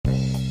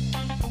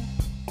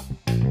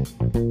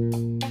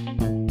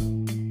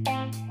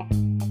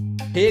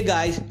Hey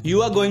guys,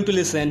 you are going to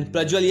listen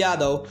Prajwal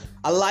Yadav,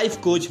 a life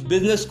coach,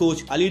 business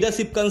coach, a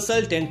leadership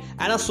consultant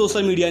and a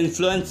social media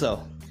influencer.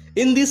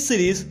 In this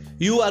series,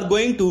 you are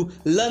going to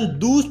learn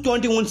those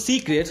 21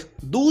 secrets,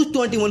 those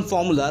 21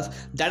 formulas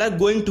that are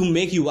going to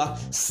make you a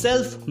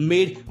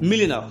self-made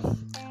millionaire.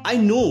 I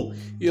know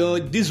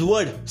this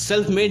word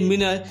self-made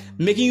millionaire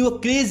making you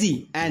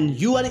crazy and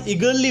you are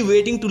eagerly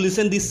waiting to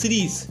listen this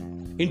series.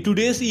 In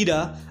today's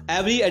era,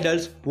 every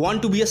adult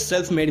want to be a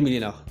self-made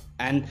millionaire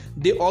and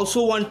they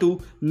also want to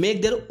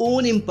make their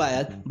own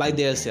empire by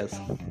themselves.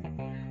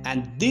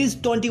 And these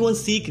 21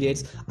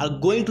 secrets are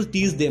going to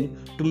teach them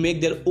to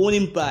make their own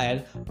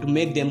empire, to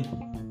make them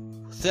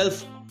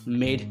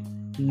self-made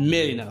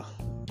millionaire.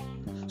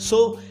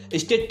 So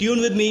stay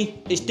tuned with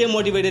me, stay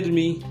motivated with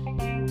me.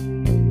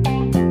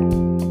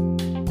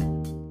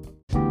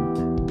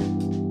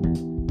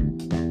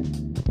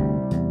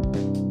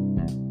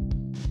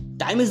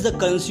 Time is the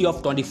currency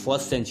of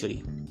 21st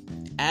century.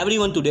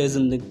 Everyone today is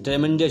in a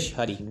tremendous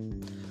hurry.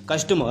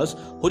 Customers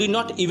who did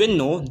not even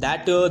know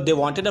that they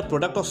wanted a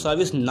product or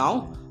service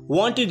now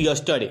want it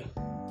yesterday.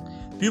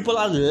 People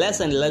are less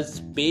and less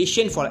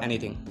patient for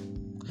anything.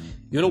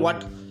 You know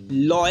what?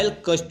 Loyal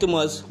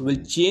customers will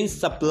change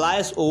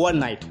suppliers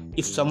overnight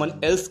if someone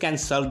else can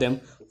serve them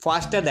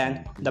faster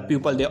than the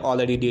people they're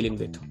already dealing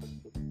with.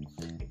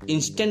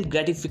 Instant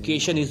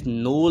gratification is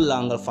no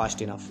longer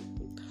fast enough.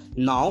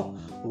 Now,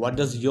 what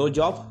does your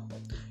job?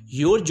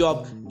 Your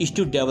job is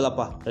to develop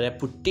a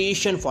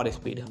reputation for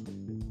speed,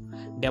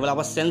 develop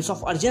a sense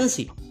of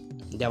urgency,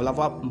 develop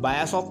a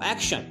bias of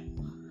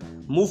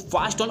action, move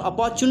fast on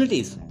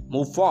opportunities,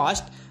 move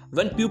fast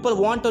when people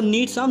want or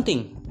need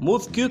something,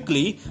 move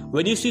quickly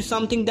when you see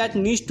something that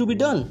needs to be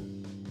done.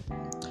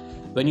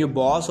 When your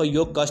boss or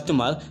your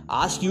customer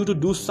asks you to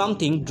do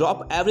something,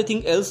 drop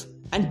everything else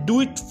and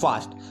do it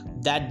fast,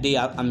 that they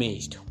are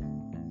amazed.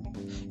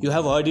 You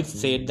have heard it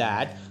said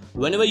that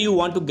whenever you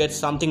want to get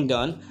something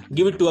done,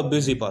 give it to a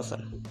busy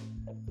person.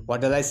 What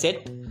did I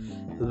say?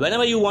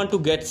 Whenever you want to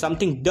get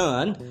something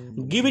done,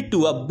 give it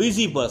to a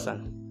busy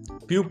person.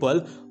 People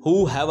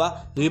who have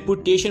a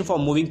reputation for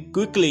moving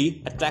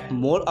quickly attract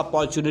more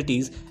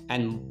opportunities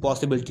and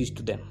possibilities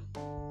to them.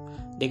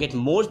 They get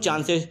more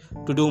chances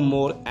to do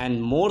more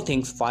and more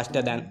things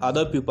faster than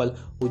other people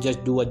who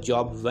just do a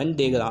job when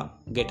they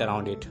get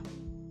around it.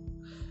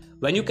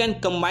 When you can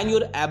combine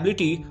your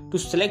ability to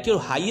select your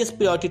highest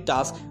priority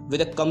task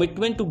with a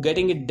commitment to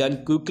getting it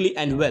done quickly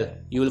and well,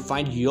 you will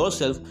find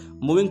yourself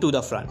moving to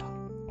the front.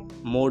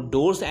 More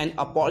doors and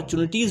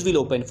opportunities will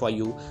open for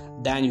you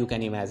than you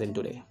can imagine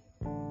today.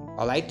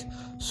 Alright,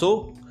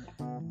 so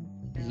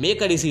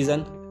make a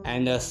decision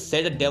and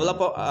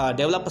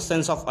develop a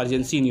sense of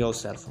urgency in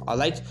yourself.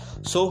 Alright,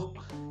 so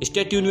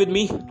stay tuned with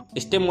me,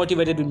 stay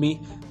motivated with me.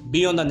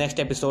 Be on the next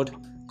episode.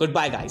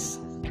 Goodbye, guys.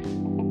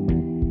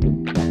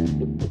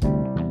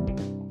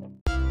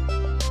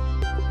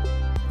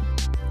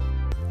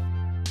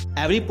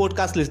 Every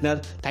podcast listener,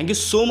 thank you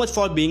so much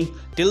for being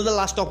till the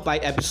last of my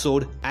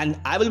episode, and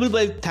I will be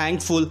very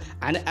thankful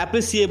and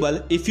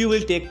appreciable if you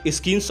will take a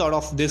screenshot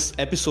of this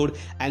episode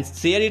and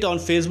share it on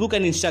Facebook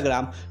and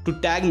Instagram to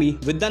tag me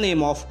with the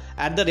name of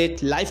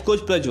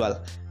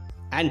 @LifeCoachPrajwal,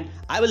 and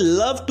I will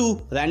love to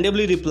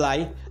randomly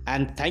reply.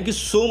 And thank you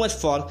so much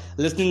for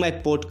listening my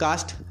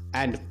podcast,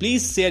 and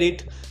please share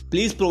it,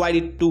 please provide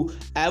it to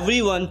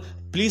everyone.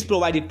 Please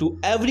provide it to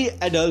every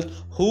adult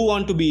who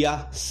want to be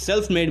a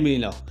self-made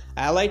millionaire.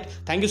 Alright,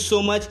 thank you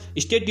so much.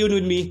 Stay tuned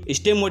with me.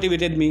 Stay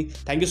motivated with me.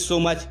 Thank you so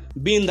much.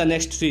 Be in the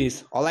next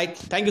series. Alright,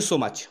 thank you so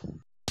much.